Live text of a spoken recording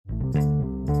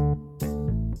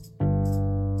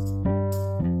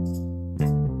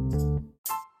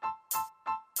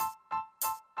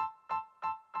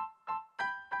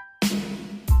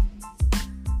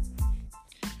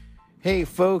Hey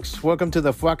folks, welcome to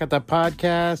the Fuacata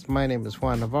podcast. My name is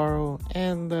Juan Navarro,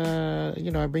 and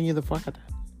I bring you the Fuacata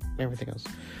and everything else.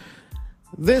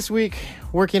 This week,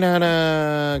 working on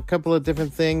a couple of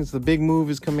different things. The big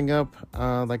move is coming up.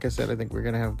 Like I said, I think we're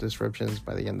going to have disruptions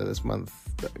by the end of this month,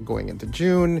 going into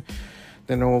June.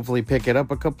 Then I'll hopefully pick it up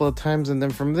a couple of times, and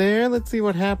then from there, let's see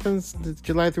what happens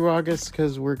July through August,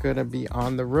 because we're going to be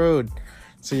on the road.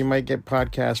 So you might get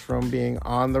podcasts from being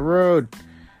on the road.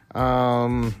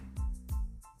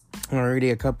 Already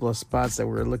a couple of spots that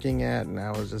we're looking at, and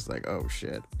I was just like, oh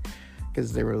shit,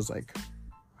 because there was like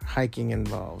hiking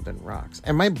involved and rocks,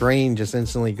 and my brain just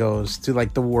instantly goes to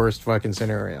like the worst fucking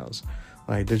scenarios.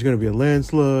 Like there's gonna be a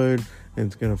landslide and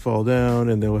it's gonna fall down,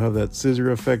 and they'll have that scissor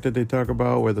effect that they talk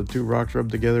about where the two rocks rub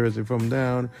together as they come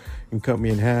down and cut me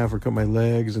in half or cut my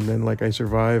legs, and then like I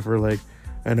survive for like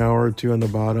an hour or two on the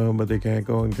bottom, but they can't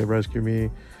go and rescue me,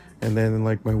 and then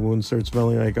like my wounds start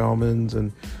smelling like almonds,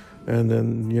 and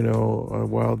then, a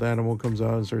wild animal comes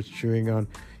out and starts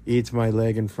eats my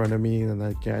leg in front of me, and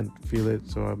I can't feel it,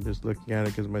 so I'm just looking at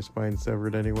it because my spine's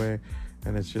severed anyway,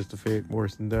 and it's just a fate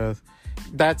worse than death.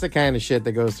 That's the kind of shit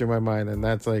that goes through my mind, and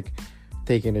that's like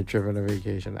taking a trip on a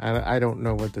vacation. I don't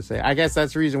know what to say. I guess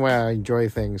that's the reason why I enjoy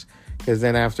things, because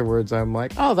then afterwards I'm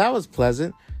like, oh, that was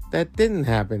pleasant. That didn't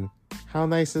happen. How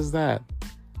nice is that?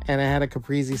 And I had a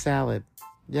caprese salad.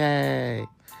 Yay.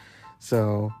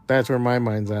 So that's where my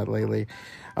mind's at lately.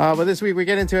 But this week we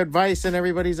get into advice, and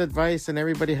everybody's advice, and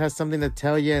everybody has something to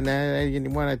tell you, and you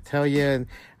want to tell you,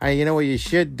 and you know what you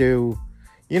should do.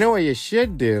 You know what you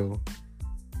should do.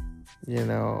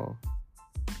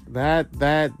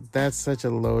 That's such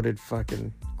a loaded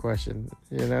fucking question,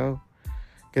 because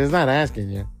it's not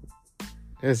asking you.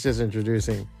 It's just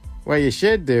introducing what you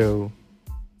should do.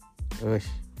 Ugh.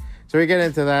 So we get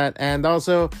into that, and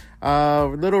also a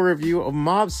little review of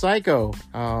Mob Psycho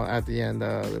at the end.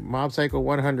 Mob Psycho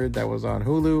 100 that was on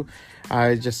Hulu.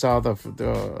 I just saw the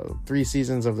 3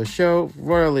 seasons of the show.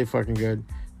 Royally fucking good.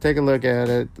 Take a look at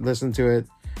it. Listen to it.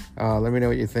 Let me know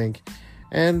what you think.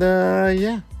 And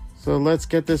yeah. So let's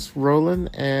get this rolling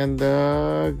and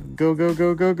go, go,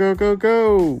 go, go, go, go,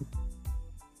 go.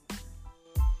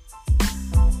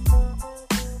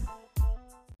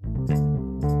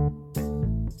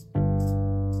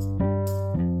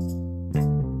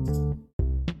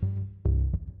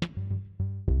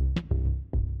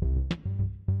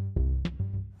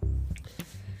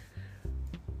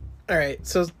 All right,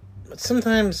 so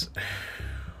sometimes,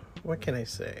 what can I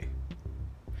say?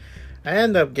 I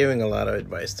end up giving a lot of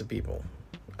advice to people.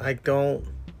 I don't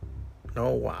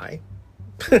know why.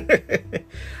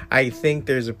 I think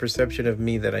there's a perception of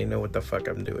me that I know what the fuck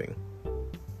I'm doing.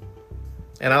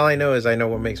 And all I know is I know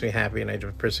what makes me happy, and I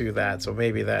just pursue that. So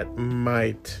maybe that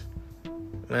might,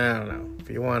 I don't know, if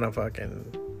you want to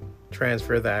fucking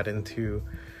transfer that into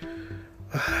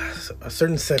a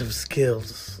certain set of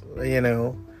skills,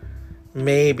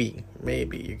 maybe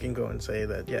you can go and say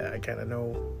that, yeah, I kind of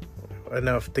know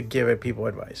enough to give people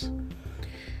advice.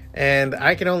 And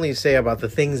I can only say about the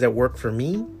things that work for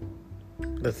me,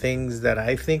 the things that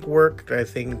I think work, I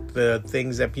think the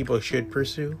things that people should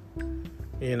pursue,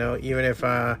 even if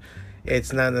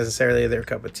it's not necessarily their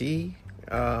cup of tea.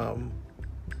 But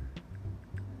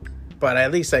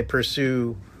at least I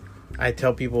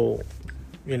tell people,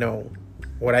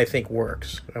 what I think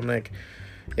works. I'm like,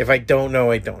 if I don't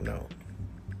know, I don't know.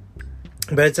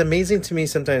 But it's amazing to me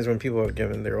sometimes when people have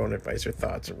given their own advice or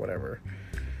thoughts or whatever.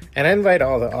 And I invite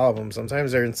all of them.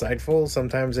 Sometimes they're insightful.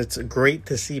 Sometimes it's great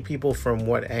to see people from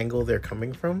what angle they're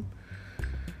coming from.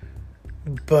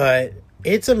 But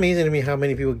it's amazing to me how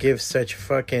many people give such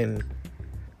fucking...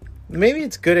 Maybe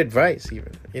it's good advice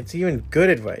even. It's even good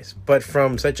advice. But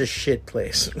from such a shit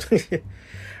place.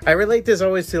 I relate this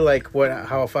always to like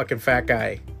how a fucking fat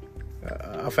guy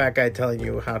telling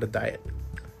you how to diet.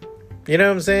 You know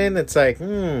what I'm saying? It's like,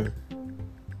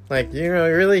 like, you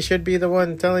really should be the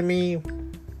one telling me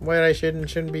what I should and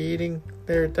shouldn't be eating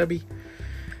there, Tubby.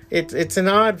 It's an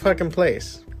odd fucking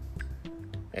place.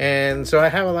 And so I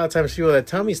have a lot of times people that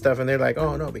tell me stuff, and they're like,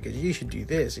 oh no, because you should do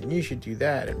this and you should do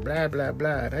that and blah blah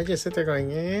blah, and I just sit there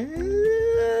going,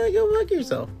 yeah, go fuck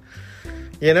yourself.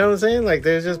 You know what I'm saying? Like,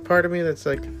 there's just part of me that's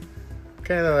like,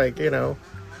 kind of like,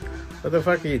 what the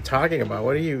fuck are you talking about?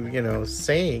 What are you,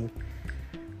 saying?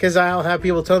 Because I'll have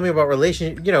people tell me about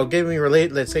give me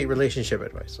let's say relationship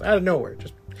advice out of nowhere.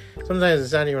 Just sometimes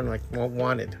it's not even like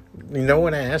wanted. No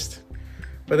one asked,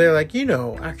 but they're like,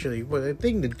 actually, what the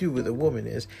thing to do with a woman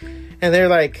is, and they're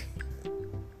like,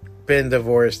 been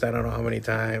divorced I don't know how many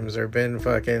times, or been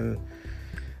fucking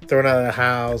thrown out of the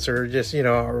house, or just,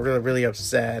 are really, really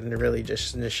upset and really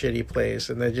just in a shitty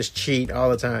place, and they just cheat all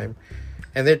the time.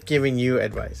 and they're giving you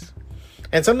advice.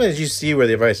 And sometimes you see where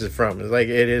the advice is from. It's like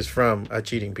it is from a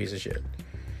cheating piece of shit.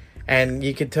 And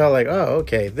you can tell, like, oh,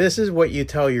 okay, this is what you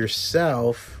tell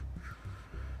yourself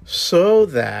so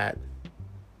that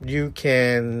you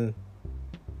can,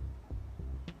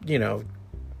 you know,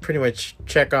 pretty much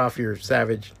check off your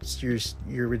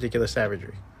ridiculous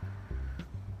savagery.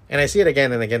 And I see it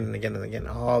again and again and again and again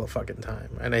all the fucking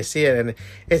time. And I see it, and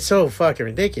it's so fucking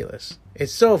ridiculous.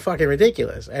 It's so fucking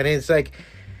ridiculous. And it's like,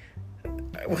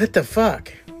 what the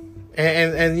fuck?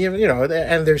 And you know,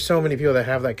 and there's so many people that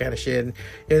have that kind of shit. And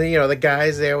you know, the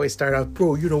guys, they always start out,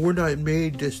 bro, you know, we're not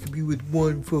made just to be with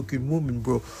one fucking woman,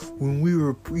 bro. When we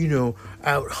were, you know,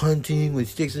 out hunting with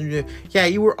sticks and yeah,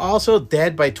 you were also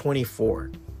dead by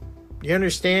 24. You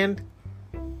understand?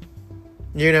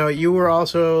 You know, you were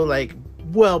also like,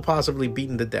 well, possibly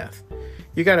beaten to death.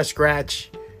 You got a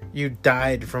scratch. You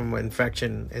died from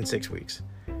infection in 6 weeks.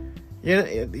 You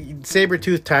know,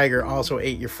 saber-toothed tiger also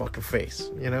ate your fucking face.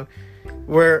 You know,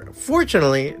 where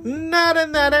fortunately not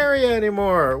in that area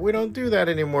anymore. We don't do that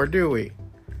anymore, do we?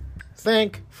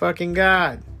 Thank fucking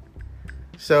God.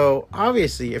 So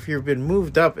obviously, if you've been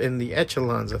moved up in the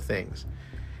echelons of things,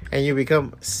 and you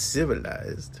become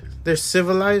civilized, there's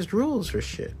civilized rules for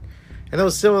shit. And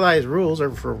those civilized rules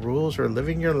are for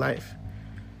living your life.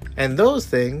 And those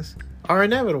things are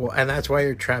inevitable. And that's why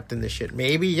you're trapped in this shit.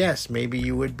 Maybe, yes, maybe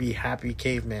you would be happy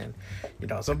caveman.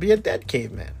 You'd also be a dead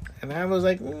caveman. And I was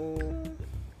like,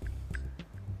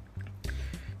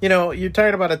 You know, you're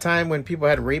talking about a time when people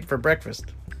had rape for breakfast.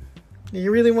 You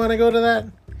really want to go to that?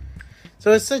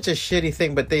 So it's such a shitty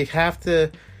thing, but they have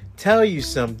to tell you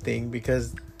something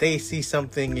because they see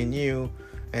something in you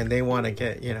and they want to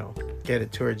get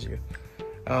it towards you.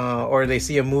 Or they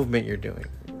see a movement you're doing.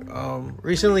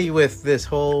 Recently with this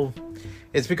whole,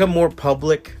 it's become more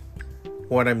public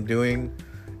what I'm doing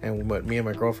and what me and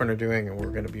my girlfriend are doing, and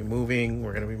we're going to be moving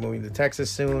to Texas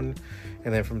soon,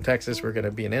 and then from Texas we're going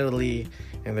to be in Italy,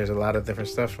 and there's a lot of different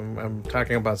stuff. I'm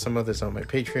talking about some of this on my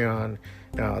Patreon.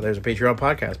 There's a Patreon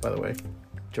podcast, by the way.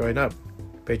 Join up,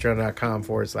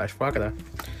 patreon.com/Fakada.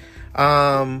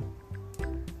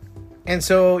 And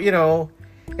so, you know,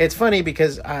 it's funny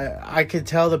because I could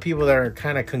tell the people that are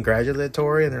kind of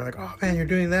congratulatory, and they're like, oh man, you're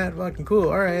doing that, fucking cool,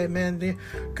 all right man,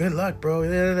 good luck,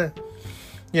 bro.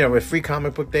 You know, with Free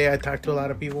Comic Book Day, I talked to a lot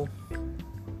of people,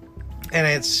 and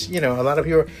it's, you know, a lot of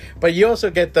people, but you also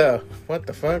get the what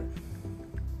the fuck,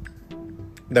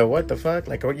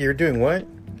 like, you're doing what?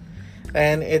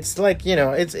 And it's like, you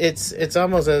know, it's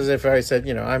almost as if I said,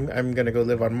 you know, I'm gonna go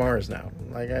live on Mars now.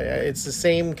 Like it's the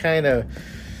same kind of,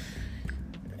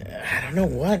 I don't know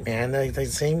what, man, like the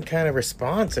same kind of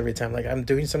response every time. Like, I'm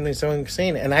doing something so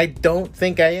insane, and I don't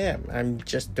think I am. I'm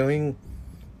just doing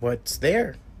what's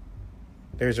there.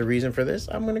 There's a reason for this,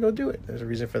 I'm gonna go do it. There's a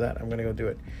reason for that, I'm gonna go do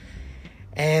it.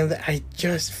 And I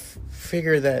just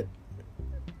figure that,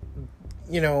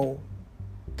 you know,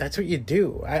 that's what you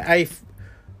do. I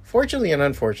fortunately and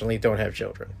unfortunately don't have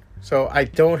children, so I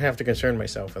don't have to concern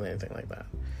myself with anything like that.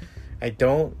 I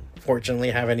don't,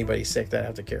 fortunately, have anybody sick that I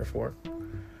have to care for.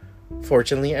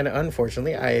 Fortunately and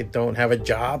unfortunately, I don't have a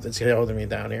job that's holding me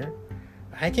down here.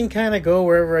 I can kind of go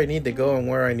wherever I need to go and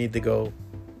where I need to go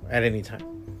at any time.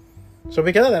 So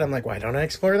because of that, I'm like, why don't I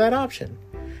explore that option?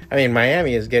 I mean,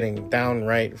 Miami is getting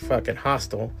downright fucking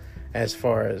hostile as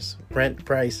far as rent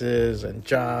prices and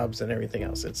jobs and everything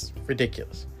else. It's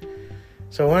ridiculous.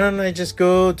 So why don't I just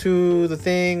go to the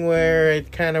thing where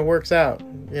it kind of works out,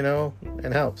 you know,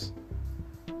 and helps?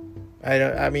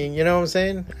 I mean, you know what I'm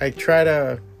saying? I try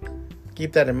to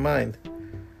keep that in mind.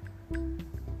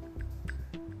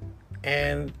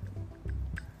 And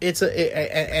it's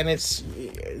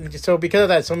so because of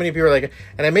that, so many people are like,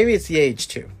 and maybe it's the age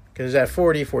too, because at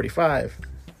 40, 45,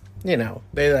 you know,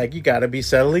 they're like, you gotta be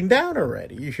settling down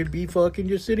already. You should be fucking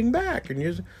just sitting back and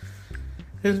just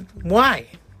why?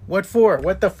 What for?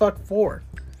 What the fuck for?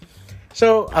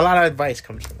 So a lot of advice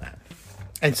comes from that.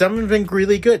 And some have been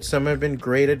really good. Some have been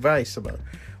great advice about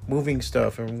moving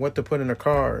stuff and what to put in a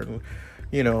car and,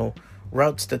 you know,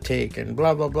 routes to take and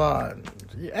blah, blah, blah. And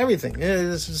everything.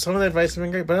 Some of the advice has been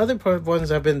great. But other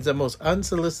ones have been the most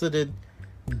unsolicited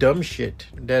dumb shit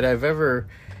that I've ever,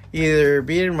 either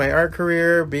be it in my art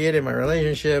career, be it in my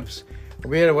relationships,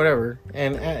 or be it whatever,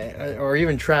 and or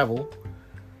even travel.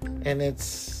 And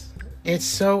it's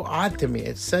so odd to me.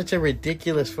 It's such a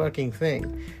ridiculous fucking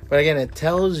thing. But again, it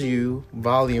tells you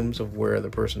volumes of where the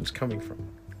person's coming from.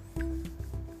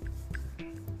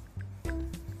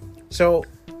 So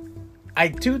I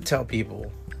do tell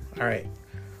people, all right,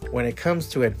 when it comes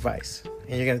to advice,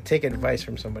 and you're going to take advice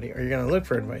from somebody, or you're going to look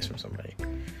for advice from somebody,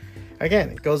 again,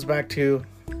 it goes back to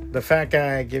the fat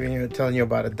guy telling you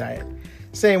about a diet.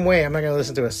 Same way, I'm not going to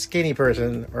listen to a skinny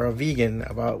person or a vegan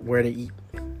about where to eat.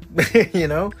 You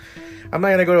know? I'm not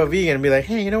going to go to a vegan and be like,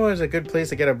 hey, you know what's a good place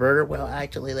to get a burger? Well,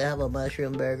 actually, they have a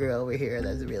mushroom burger over here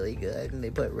that's really good. And they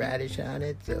put radish on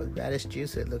it. So radish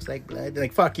juice, so it looks like blood.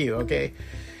 Like, fuck you, okay?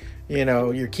 You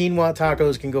know, your quinoa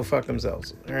tacos can go fuck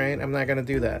themselves. All right? I'm not going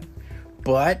to do that.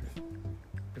 But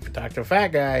if you talk to a fat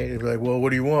guy, he'll be like, well,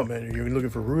 what do you want, man? Are you looking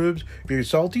for ribs? You're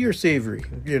salty or savory?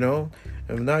 You know?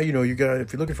 And now, you know, if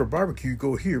you're looking for barbecue, you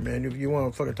go here, man. If you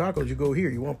want fucking tacos, you go here.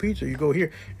 You want pizza, you go here.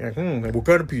 You're like, what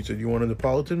kind of pizza? Do you want a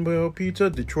Neapolitan pizza,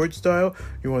 Detroit style?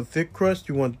 You want thick crust?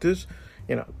 You want this?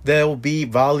 You know, there'll be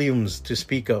volumes to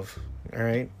speak of. All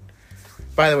right.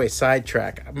 By the way,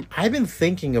 sidetrack. I've been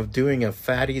thinking of doing a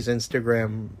Fatties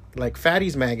Instagram, like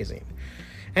Fatties magazine.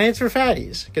 And it's for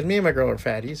fatties, because me and my girl are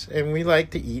fatties, and we like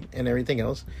to eat and everything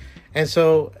else. And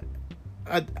so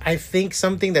I think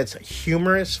something that's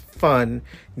humorous, fun,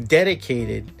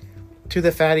 dedicated to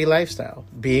the fatty lifestyle.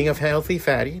 Being a healthy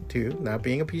fatty, too, not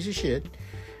being a piece of shit.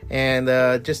 And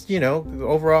just, you know,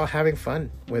 overall having fun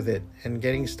with it and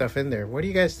getting stuff in there. What do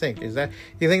you guys think?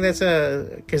 You think that's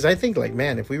because I think, like,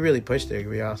 man, if we really pushed it, it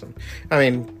would be awesome. I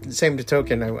mean, same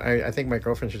token, I think my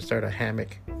girlfriend should start a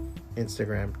hammock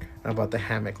Instagram about the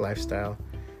hammock lifestyle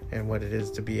and what it is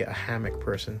to be a hammock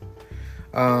person.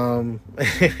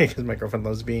 Because my girlfriend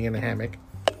loves being in a hammock.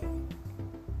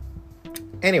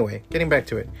 Anyway, getting back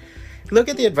to it. Look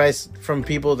at the advice from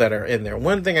people that are in there.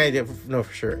 One thing I know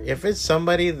for sure, if it's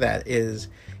somebody that is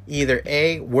either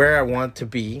A, where I want to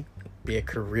be it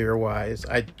career-wise.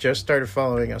 I just started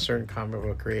following a certain comic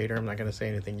book creator. I'm not going to say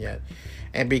anything yet.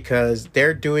 And because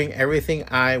they're doing everything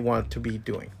I want to be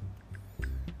doing.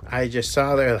 I just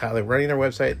saw how they're running their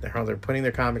website, how they're putting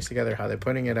their comics together, how they're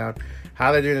putting it out,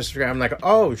 how they're doing Instagram. I'm like,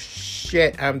 oh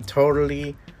shit, I'm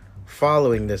totally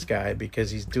following this guy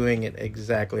because he's doing it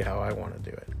exactly how I want to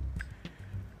do it.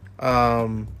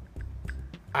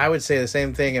 I would say the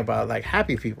same thing about like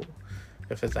happy people.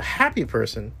 If it's a happy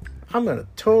person, I'm going to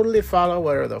totally follow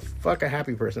whatever the fuck a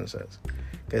happy person says.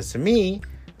 Because to me,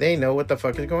 they know what the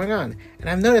fuck is going on. And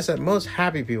I've noticed that most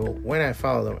happy people, when I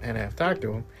follow them and I've talked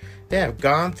to them, they have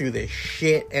gone through this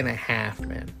shit and a half,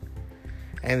 man.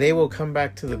 And they will come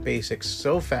back to the basics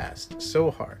so fast,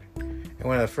 so hard. And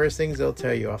one of the first things they'll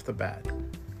tell you off the bat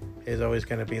is always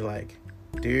going to be like,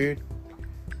 dude,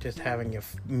 just having a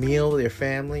meal with your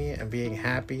family and being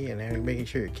happy and making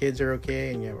sure your kids are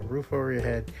okay and you have a roof over your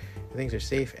head and things are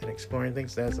safe and exploring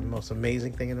things, that's the most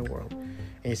amazing thing in the world.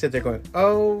 And you sit there going,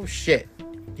 oh shit,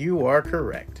 you are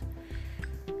correct.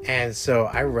 And so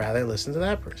I rather listen to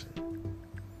that person.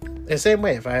 The same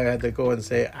way, if I had to go and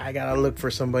say, I gotta look for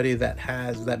somebody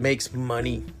that makes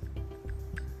money,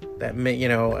 if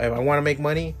I want to make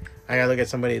money, I gotta look at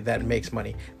somebody that makes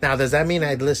money. Now, does that mean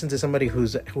I'd listen to somebody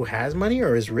who has money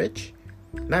or is rich?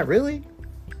 Not really.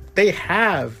 They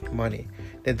have money.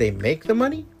 Did they make the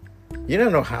money? You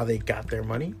don't know how they got their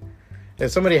money.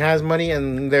 If somebody has money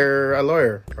and they're a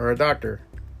lawyer or a doctor,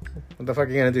 what the fuck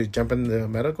are you gonna do? Jump into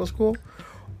medical school?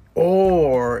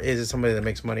 Or is it somebody that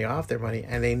makes money off their money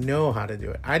and they know how to do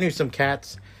it? I know some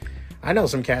cats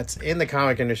in the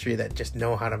comic industry that just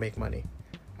know how to make money.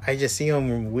 I just see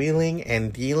them wheeling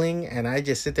and dealing, and I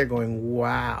just sit there going,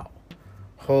 wow,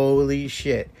 holy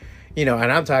shit. And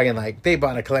I'm talking like they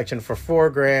bought a collection for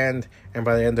 $4,000, and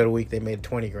by the end of the week, they made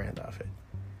 $20,000 off it.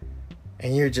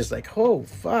 And you're just like, oh,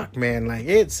 fuck, man. Like,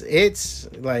 it's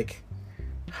like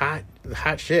hot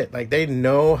shit. Like, they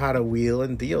know how to wheel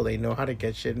and deal. They know how to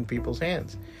get shit in people's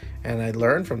hands. And I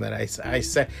learned from that.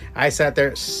 I sat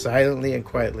there silently and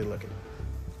quietly looking.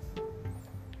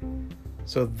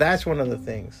 So that's one of the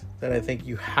things that I think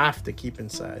you have to keep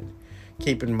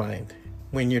in mind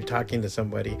when you're talking to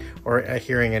somebody or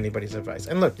hearing anybody's advice.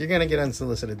 And look, you're going to get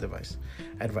unsolicited advice.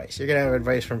 You're going to have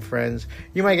advice from friends.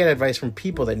 You might get advice from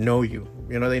people that know you.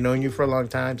 They've known you for a long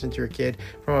time since you're a kid.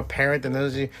 From a parent that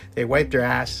knows you. They wiped your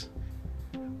ass.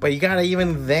 But you got to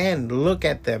even then look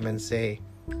at them and say,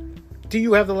 do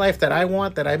you have the life that I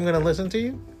want, that I'm going to listen to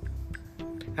you?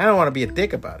 I don't want to be a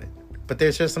dick about it. But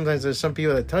sometimes there's some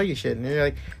people that tell you shit, and you're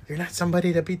like, you're not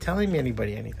somebody to be telling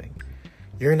anybody anything.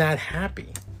 You're not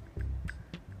happy.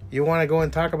 You want to go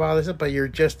and talk about this, but you're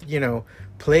just,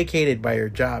 placated by your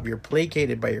job. You're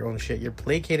placated by your own shit. You're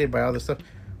placated by all this stuff.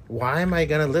 Why am I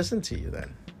going to listen to you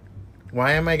then?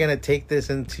 Why am I going to take this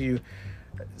into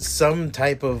some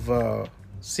type of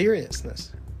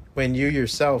seriousness when you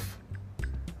yourself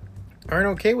aren't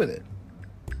okay with it?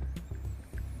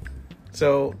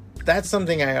 So that's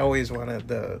something I always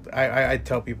wanted I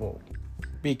tell people,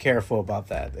 be careful about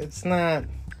that. It's not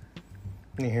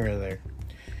here or there.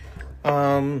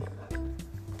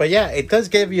 But But yeah, it does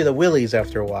give you the willies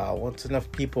after a while. Once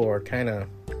enough people are kind of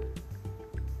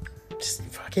just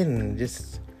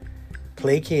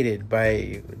placated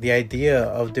by the idea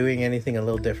of doing anything a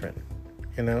little different,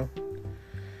 you know?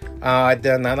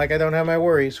 Not like I don't have my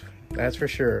worries, that's for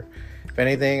sure. If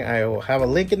anything, I will have a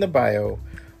link in the bio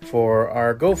for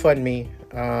our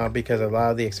GoFundMe, because a lot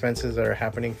of the expenses that are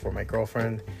happening for my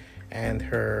girlfriend and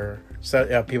her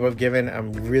people have given.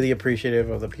 I'm really appreciative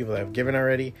of the people that have given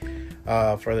already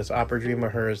for this opera dream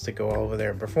of hers to go over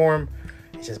there and perform.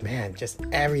 It's just, man, just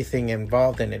everything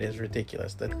involved in it is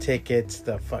ridiculous. The tickets,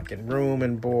 the fucking room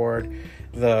and board,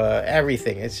 the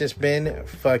everything. It's just been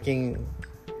fucking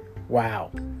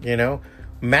wow, you know?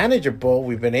 Manageable,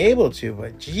 we've been able to,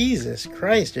 but Jesus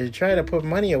Christ, you're trying to put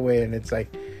money away, and it's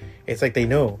like they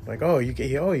know, like, oh,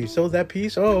 you sold that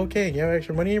piece, oh, okay, you have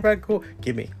extra money in your bag, cool,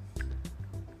 give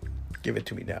it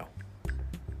to me now.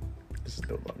 This is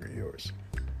no longer yours.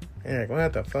 And you're like,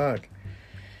 what the fuck?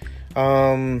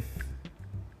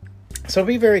 So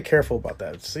be very careful about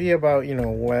that. See about, you know,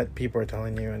 what people are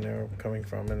telling you and they're coming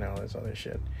from and all this other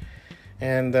shit.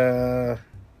 And other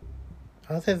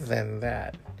than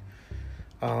that,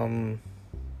 plan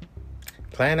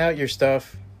out your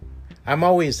stuff. I'm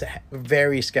always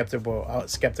very skeptical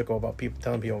about people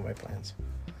telling people my plans.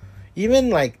 Even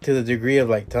like to the degree of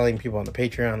like telling people on the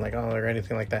Patreon, like, oh, or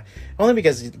anything like that. Only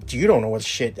because you don't know what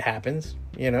shit happens.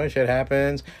 You know, shit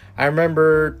happens. I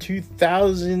remember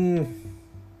 2000.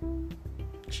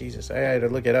 Jesus, I had to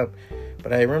look it up.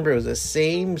 But I remember it was the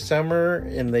same summer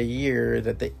in the year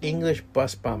that the English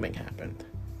bus bombing happened.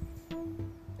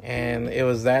 And it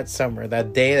was that summer, the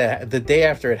day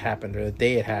after it happened, or the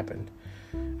day it happened.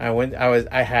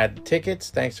 I had tickets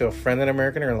thanks to a friend at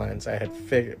American Airlines. I had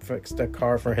fixed a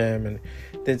car for him and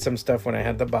did some stuff when I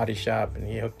had the body shop, and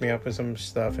he hooked me up with some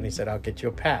stuff, and he said, I'll get you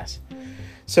a pass.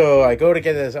 So I go to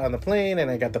get this on the plane,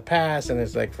 and I got the pass, and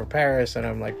it's like for Paris, and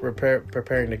I'm like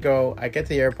preparing to go. I get to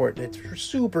the airport, and it's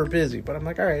super busy, but I'm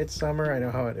like, all right, it's summer, I know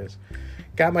how it is.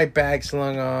 Got my bag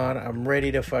slung on, I'm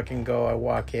ready to fucking go. I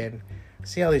walk in,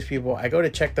 see all these people. I go to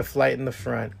check the flight in the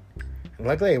front. And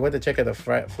luckily, I went to check out the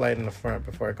flight in the front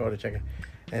before I go to check it,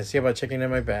 and see about checking in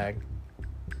my bag.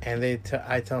 And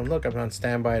I tell them, look, I'm on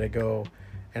standby to go.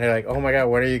 And they're like, oh my God,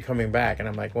 when are you coming back? And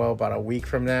I'm like, well, about a week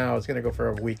from now. I was going to go for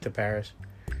a week to Paris.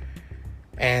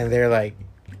 And they're like,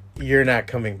 you're not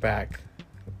coming back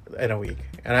in a week.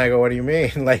 And I go, what do you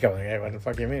mean? Like, I'm like, hey, what the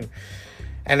fuck do you mean?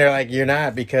 And they're like, you're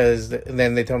not, because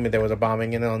then they told me there was a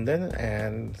bombing in London,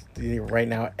 and right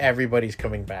now everybody's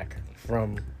coming back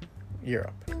from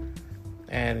Europe.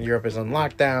 And Europe is on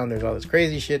lockdown. There's all this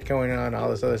crazy shit going on, all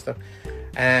this other stuff.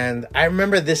 And I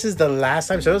remember this is the last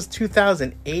time. So it was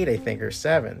 2008, I think, or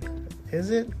 7. Is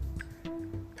it?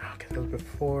 Oh, because it was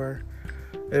before.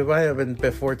 It might have been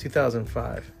before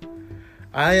 2005.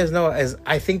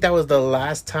 I think that was the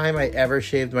last time I ever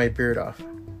shaved my beard off.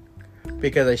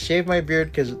 Because I shaved my beard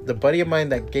because the buddy of mine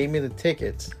that gave me the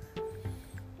tickets,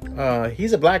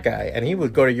 he's a black guy, and he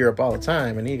would go to Europe all the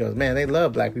time. And he goes, man, they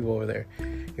love black people over there.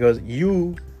 He goes,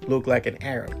 you look like an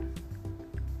Arab.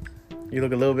 You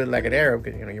look a little bit like an Arab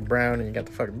because, you know, you're brown and you got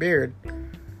the fucking beard.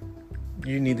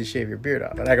 You need to shave your beard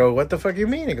off. And I go, what the fuck you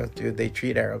mean? He goes, dude, they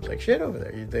treat Arabs like shit over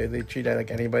there. They treat it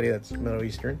like anybody that's Middle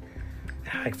Eastern.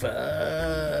 And I'm like,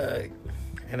 fuck.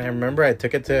 And I remember I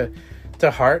took it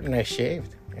to heart, and I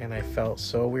shaved. And I felt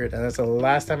so weird. And that's the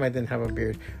last time I didn't have a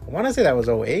beard. I want to say that was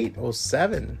 08,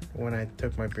 07 when I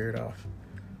took my beard off.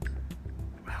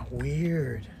 Wow,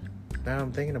 weird. Now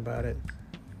I'm thinking about it.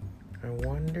 I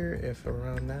wonder if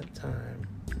around that time.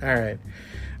 All right,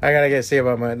 I gotta see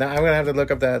about my. Now I'm gonna have to look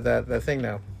up that thing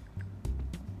now.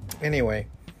 Anyway,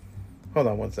 hold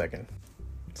on one second.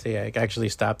 See, I actually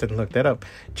stopped and looked that up.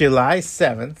 July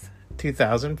 7th,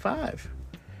 2005.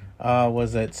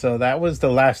 Was it? So that was the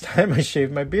last time I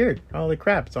shaved my beard. Holy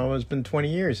crap! It's almost been 20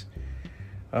 years.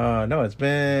 No, it's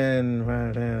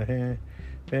been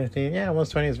 15. Yeah,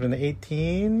 almost 20. It's been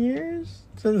 18 years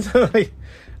since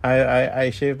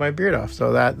I shaved my beard off.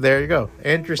 So there you go.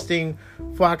 Interesting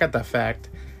Fakata fact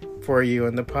for you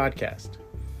in the podcast.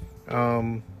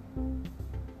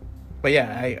 But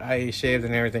yeah, I shaved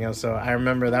and everything else. So I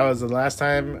remember that was the last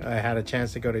time I had a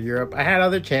chance to go to Europe. I had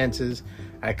other chances.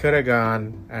 I could have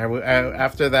gone.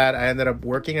 After that, I ended up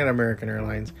working at American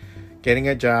Airlines, getting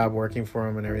a job, working for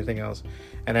them and everything else.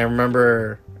 And I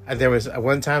remember there was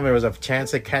a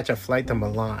chance to catch a flight to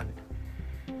Milan.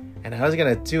 And I was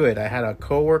going to do it. I had a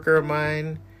coworker of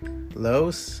mine,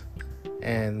 Los,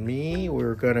 and me. We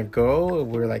were going to go.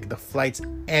 We were like, the flight's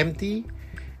empty.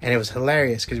 And it was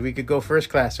hilarious because we could go first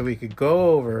class. So we could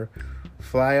go over,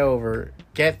 fly over,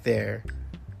 get there,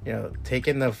 take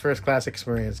in the first class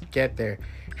experience, get there,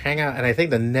 hang out, and I think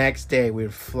the next day we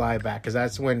would fly back because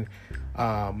that's when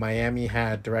Miami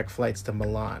had direct flights to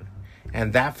Milan,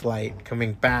 and that flight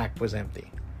coming back was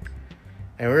empty.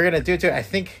 And we were gonna do it too. I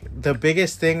think the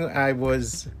biggest thing it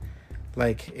was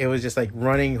just like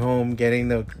running home, getting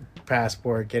the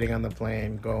passport, getting on the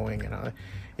plane, going, and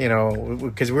all,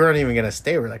 because we weren't even gonna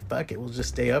stay. We're like, fuck it, we'll just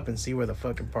stay up and see where the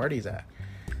fucking party's at.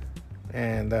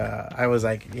 And I was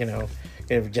like,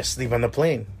 just sleep on the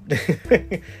plane.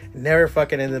 Never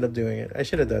fucking ended up doing it. I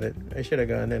should have done it. I should have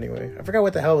gone anyway. I forgot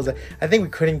what the hell was that. I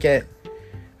think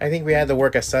we had to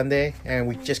work a Sunday and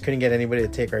we just couldn't get anybody to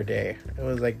take our day. It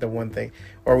was like the one thing.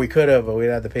 Or we could have, but we'd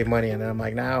have to pay money. And I'm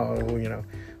like, now,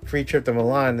 free trip to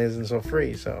Milan isn't so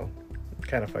free. So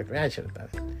kind of fucked me. I should have done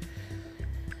it.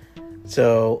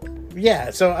 So,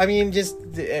 yeah. So, I mean, just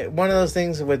one of those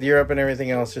things with Europe and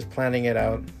everything else, just planning it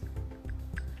out.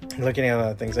 Looking at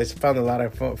other things. I found a lot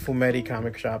of fumetti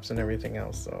comic shops and everything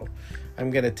else, so I'm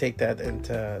gonna take that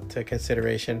into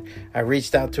consideration. I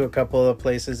reached out to a couple of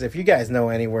places. If you guys know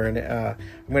anywhere, I'm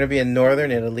gonna be in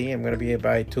northern Italy. I'm gonna be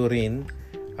by Turin,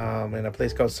 in a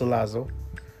place called Sollazzo,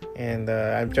 and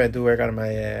I'm trying to work on my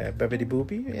bibbidi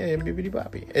boopy and bibbidi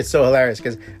boppy. It's so hilarious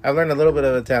because I've learned a little bit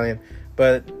of Italian,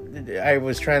 but I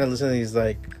was trying to listen to these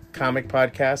comic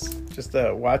podcasts, just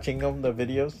watching them, the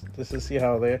videos, just to see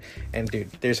how they're. And dude,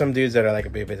 there's some dudes that are like,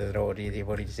 and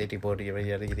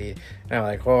I'm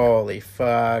like, holy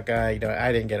fuck, I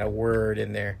didn't get a word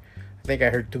in there. I think I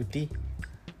heard tutti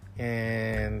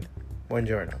and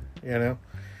buongiorno,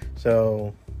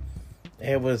 so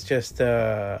it was just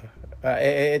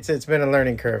it's been a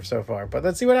learning curve so far, but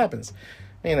let's see what happens.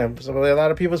 So a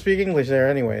lot of people speak English there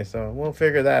anyway, so we'll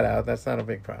figure that out. That's not a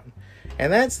big problem. And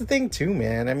that's the thing too,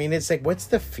 man. I mean, it's like, what's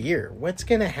the fear? What's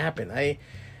gonna happen? I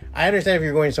understand if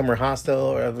you're going somewhere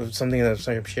hostile or something that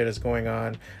some shit is going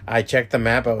on. I checked the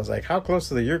map. I was like, how close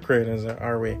to the Ukraine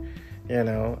are we?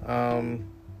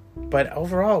 But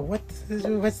overall, what's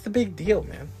the big deal,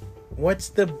 man? What's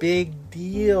the big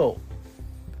deal?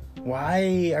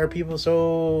 Why are people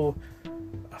so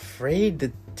afraid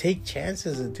to take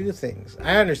chances and do things?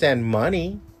 I understand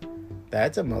money.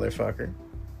 That's a motherfucker.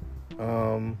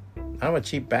 I'm a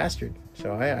cheap bastard,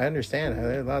 so I understand.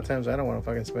 A lot of times I don't want to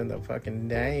fucking spend a fucking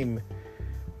dime,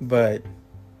 but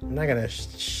I'm not gonna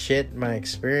shit my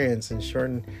experience and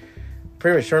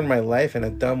pretty much shorten my life in a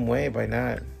dumb way by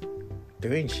not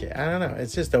doing shit. I don't know.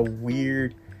 It's just a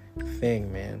weird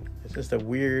thing, man. It's just a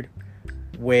weird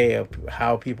way of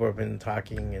how people have been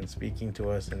talking and speaking to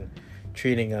us and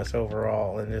treating us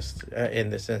overall in this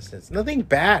instance. Nothing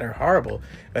bad or horrible,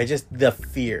 but just the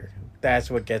fear.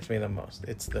 That's what gets me the most.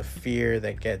 It's the fear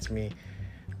that gets me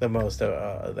the most,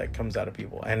 that comes out of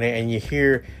people. And you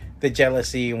hear the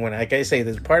jealousy when, like I say,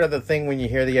 there's part of the thing when you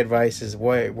hear the advice is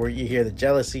where you hear the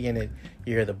jealousy in it,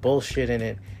 you hear the bullshit in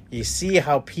it, you see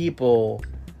how people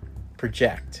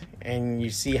project, and you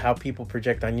see how people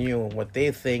project on you and what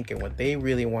they think and what they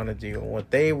really want to do and what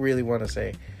they really want to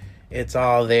say. It's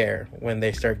all there when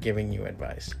they start giving you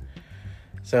advice.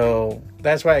 So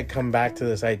that's why I come back to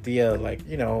this idea,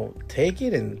 take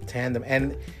it in tandem,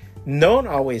 and don't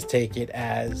always take it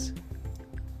as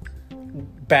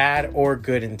bad or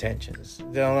good intentions.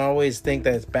 Don't always think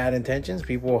that it's bad intentions.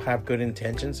 People have good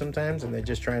intentions sometimes, and they're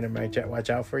just trying to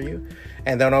watch out for you.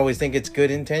 And don't always think it's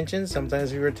good intentions.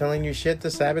 Sometimes people are telling you shit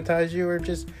to sabotage you or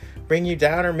just bring you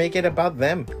down or make it about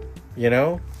them,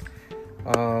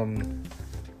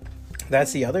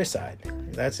 That's the other side.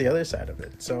 That's the other side of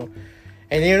it. So,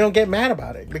 and you don't get mad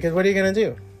about it, because what are you going to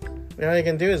do? All you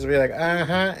can do is be like,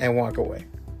 and walk away.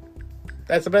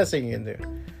 That's the best thing you can do.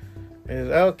 Is,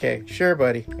 okay, sure,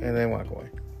 buddy, and then walk away.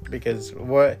 Because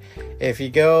what if you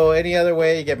go any other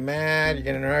way, you get mad, you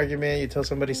get in an argument, you tell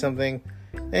somebody something,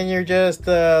 then you're just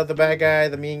the bad guy,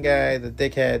 the mean guy, the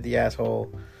dickhead, the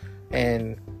asshole.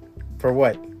 And for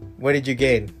what? What did you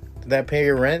gain? Did that pay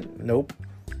your rent? Nope.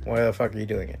 Why the fuck are you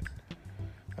doing it?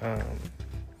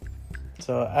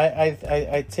 So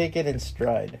I take it in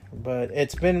stride, but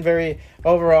it's been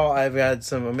overall, I've had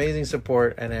some amazing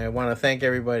support, and I want to thank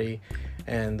everybody,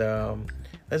 and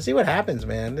let's see what happens,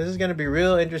 man. This is going to be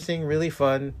real interesting, really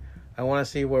fun. I want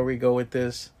to see where we go with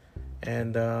this,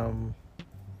 and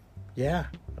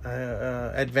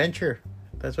adventure.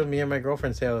 That's what me and my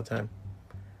girlfriend say all the time.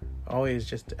 Always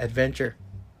just adventure.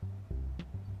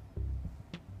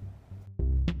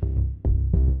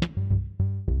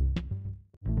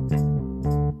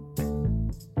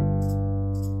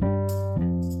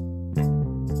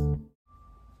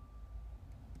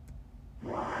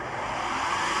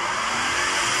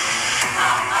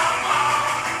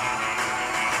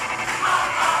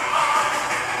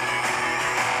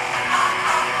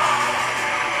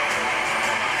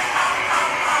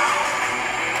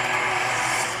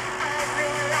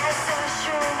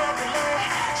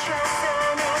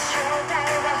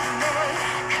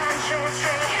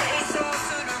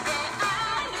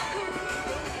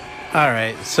 All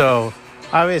right, so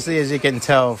obviously, as you can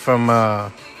tell from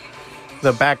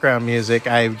the background music,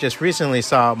 I just recently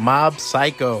saw Mob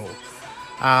Psycho.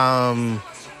 Um,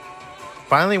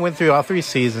 Finally went through all 3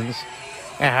 seasons.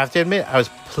 I have to admit, I was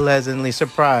pleasantly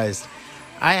surprised.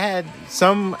 I had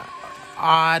some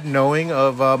odd knowing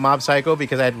of Mob Psycho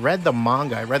because I'd read the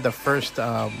manga. I read the first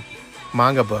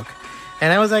manga book.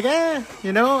 And I was like,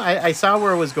 I saw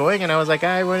where it was going, and I was like,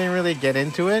 I wouldn't really get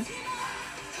into it.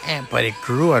 But it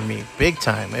grew on me big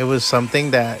time. It was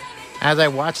something that, as I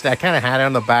watched it, I kind of had it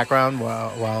on the background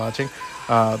while watching.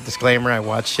 Disclaimer, I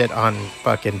watch shit on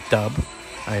fucking dub.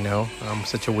 I know, I'm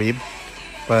such a weeb.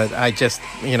 But I just,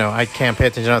 I can't pay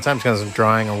attention all the time because I'm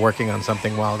drawing or working on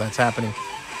something while that's happening.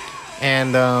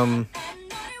 And I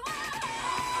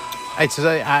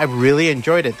really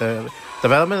enjoyed it. The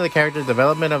development of the character,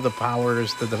 development of the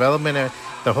powers, the development of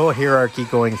the whole hierarchy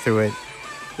going through it.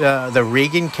 The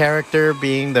Regan character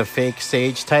being the fake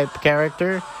sage type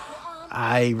character,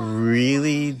 I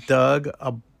really dug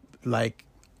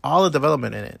all the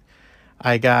development in it.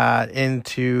 I got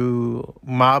into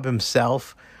Mob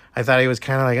himself. I thought he was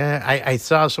kind of like, I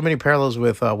saw so many parallels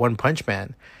with One Punch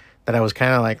Man that I was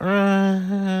kind of like,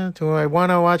 do I want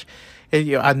to watch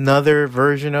another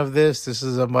version of this? This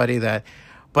is somebody that,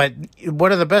 but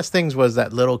one of the best things was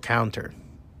that little counter.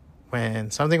 When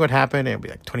something would happen, it would be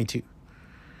like 22,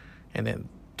 and then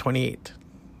 28,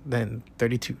 then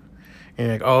 32. And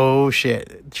you're like, oh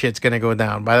shit's going to go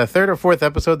down. By the 3rd or 4th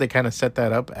episode, they kind of set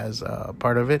that up as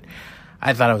part of it.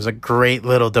 I thought it was a great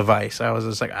little device. I was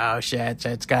just like, oh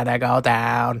shit's gonna go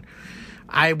down.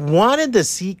 I wanted to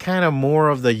see kind of more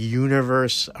of the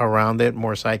universe around it,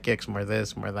 more sidekicks, more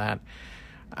this, more that.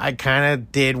 I kind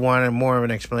of did want more of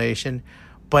an explanation.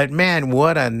 But man,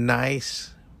 what a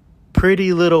nice,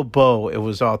 pretty little bow it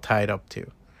was all tied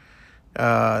into.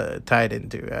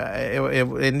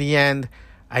 In the end,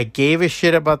 I gave a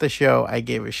shit about the show. I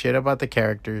gave a shit about the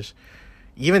characters.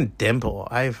 Even Dimple,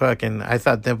 I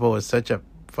thought Dimple was such a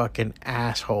fucking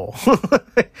asshole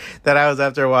that I was,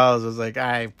 after a while, I was like,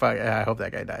 I hope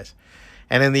that guy dies.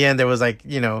 And in the end, there was like,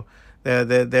 there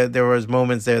was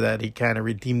moments there that he kind of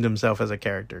redeemed himself as a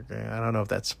character. I don't know if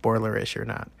that's spoilerish or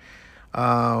not.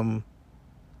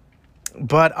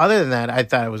 But other than that, I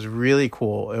thought it was really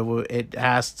cool. It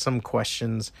asked some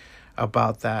questions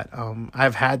about that.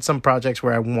 I've had some projects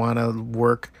where I want to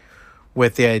work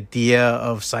with the idea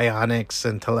of psionics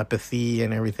and telepathy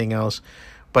and everything else,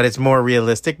 but it's more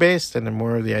realistic based and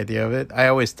more the idea of it. I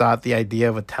always thought the idea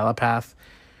of a telepath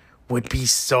would be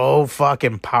so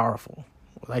fucking powerful.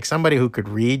 Like somebody who could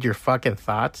read your fucking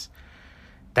thoughts.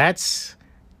 That's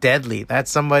deadly.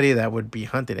 That's somebody that would be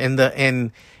hunted.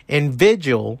 In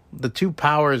Vigil, the two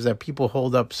powers that people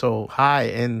hold up so high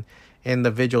in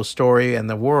the Vigil story and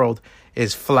the world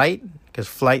is flight, because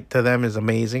flight to them is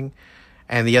amazing.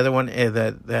 And the other one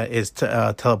is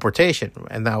teleportation.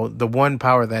 And now the one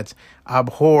power that's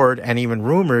abhorred and even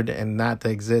rumored and not to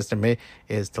exist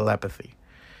is telepathy.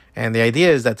 And the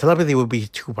idea is that telepathy would be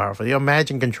too powerful.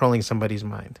 Imagine controlling somebody's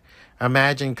mind.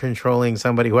 Imagine controlling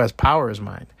somebody who has power's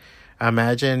mind.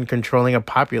 Imagine controlling a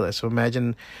populace. So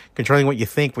imagine controlling what you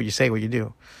think, what you say, what you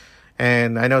do.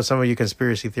 And I know some of you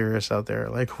conspiracy theorists out there are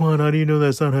like, Juan, how do you know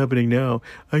that's not happening now?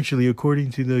 Actually,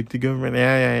 according to the government.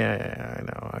 Yeah, I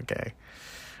know. Okay.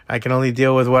 I can only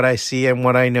deal with what I see and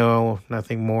what I know.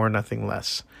 Nothing more, nothing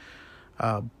less.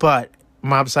 But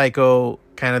Mob Psycho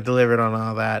kind of delivered on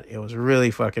all that. It was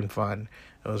really fucking fun.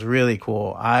 It was really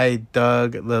cool. I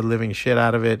dug the living shit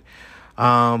out of it.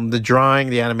 The drawing,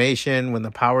 the animation, when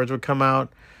the powers would come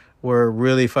out were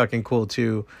really fucking cool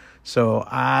too. So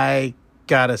I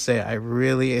gotta say, I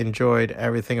really enjoyed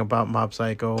everything about Mob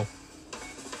Psycho.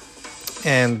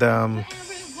 And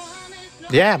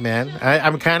yeah, man,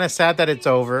 I'm kind of sad that it's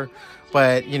over,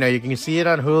 but you can see it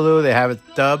on Hulu. They have it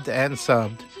dubbed and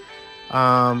subbed.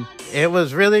 It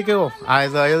was really cool. I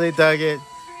really dug it.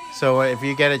 So if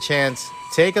you get a chance,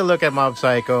 take a look at Mob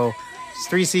Psycho. It's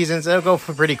 3 seasons. It'll go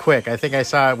for pretty quick. I think I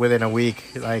saw it within a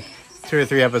week, like 2 or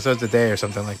 3 episodes a day or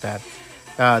something like that.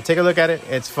 Take a look at it.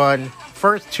 It's fun.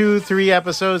 First 2-3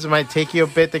 episodes, it might take you a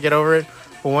bit to get over it,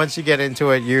 but once you get into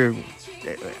it,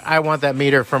 I want that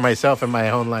meter for myself in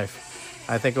my own life.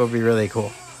 I think it would be really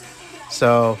cool.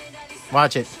 So,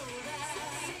 watch it.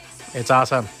 It's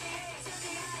awesome.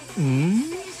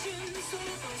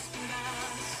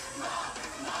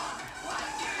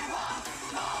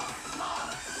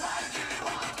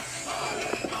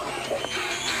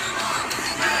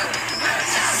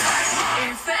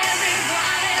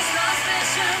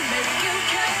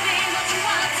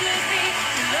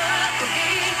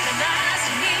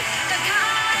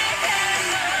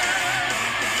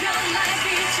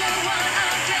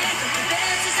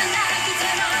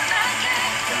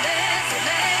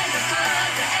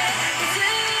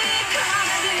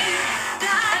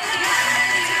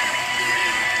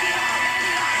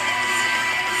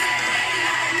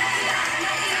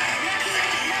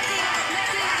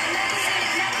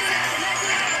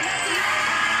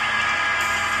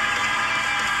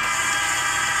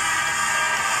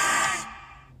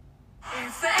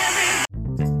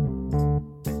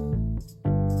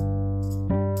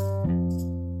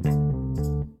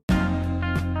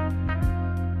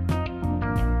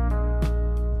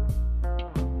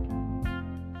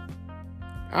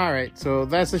 All right, so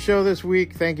that's the show this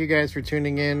week. Thank you guys for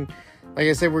tuning in. Like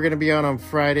I said, we're going to be on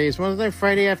Fridays. One of the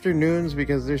Friday afternoons,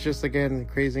 because there's just, again,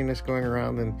 craziness going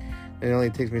around, and it only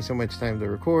takes me so much time to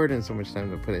record and so much time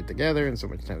to put it together and so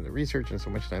much time to research and so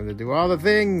much time to do all the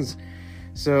things.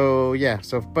 So, yeah.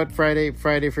 But Friday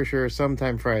for sure,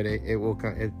 sometime Friday,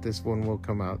 this one will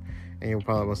come out, and you'll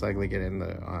probably most likely get it in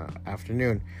the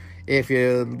afternoon. If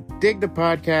you dig the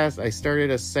podcast, I started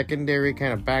a secondary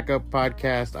kind of backup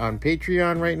podcast on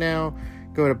Patreon right now.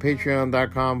 Go to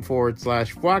patreon.com/Fwacata,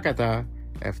 Fwacata,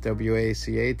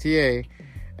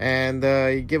 and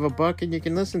you give $1 and you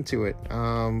can listen to it.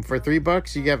 For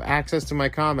 $3, you have access to my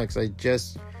comics. I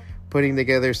just putting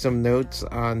together some notes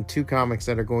on 2 comics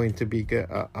that are going to be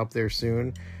up there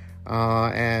soon.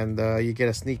 And you get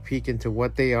a sneak peek into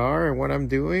what they are and what I'm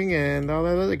doing and all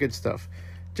that other good stuff.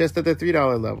 Just at the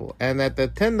 $3 level. And at the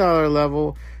 $10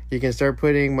 level, you can start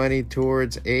putting money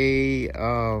towards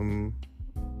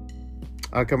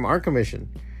art commission.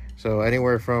 So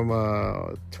anywhere from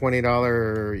 $20,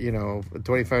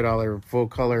 $25 full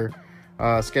color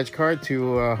sketch card to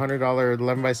 $100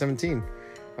 11x17.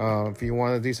 If you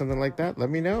want to do something like that, let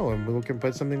me know and we can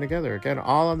put something together. Again,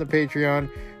 all on the Patreon,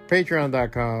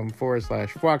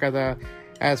 patreon.com/Fwacata.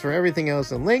 As for everything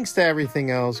else and links to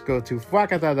everything else, go to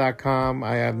Fwacata.com.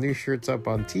 I have new shirts up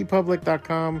on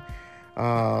tpublic.com.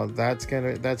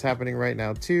 That's happening right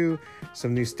now too.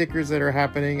 Some new stickers that are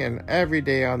happening, and every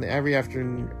day every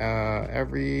afternoon,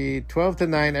 every 12 to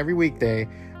 9, every weekday,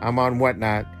 I'm on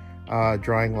Whatnot,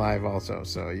 drawing live also.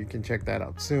 So you can check that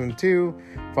out soon too.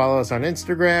 Follow us on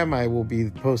Instagram. I will be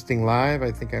posting live.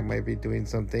 I think I might be doing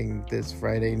something this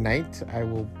Friday night. I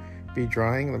will be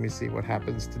drawing. Let me see what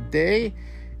happens today.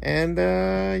 And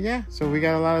so we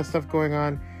got a lot of stuff going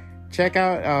on. Check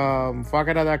out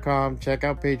Fwacata.com. Check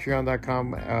out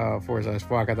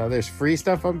Patreon.com/Fwacata. There's free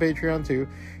stuff on Patreon too.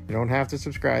 You don't have to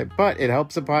subscribe, but it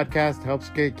helps the podcast, helps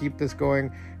keep this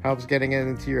going, helps getting it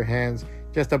into your hands.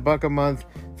 Just $1 a month,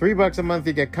 $3 a month.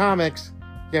 You get comics,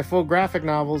 you get full graphic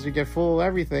novels, you get full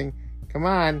everything. Come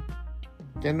on,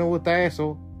 que no gusta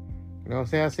eso? No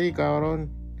sea así, cabrón.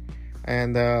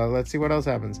 And let's see what else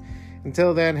happens.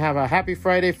 Until then, have a happy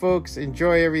Friday, folks.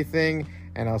 Enjoy everything,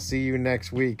 and I'll see you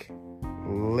next week.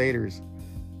 Laters.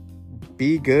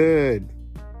 Be good.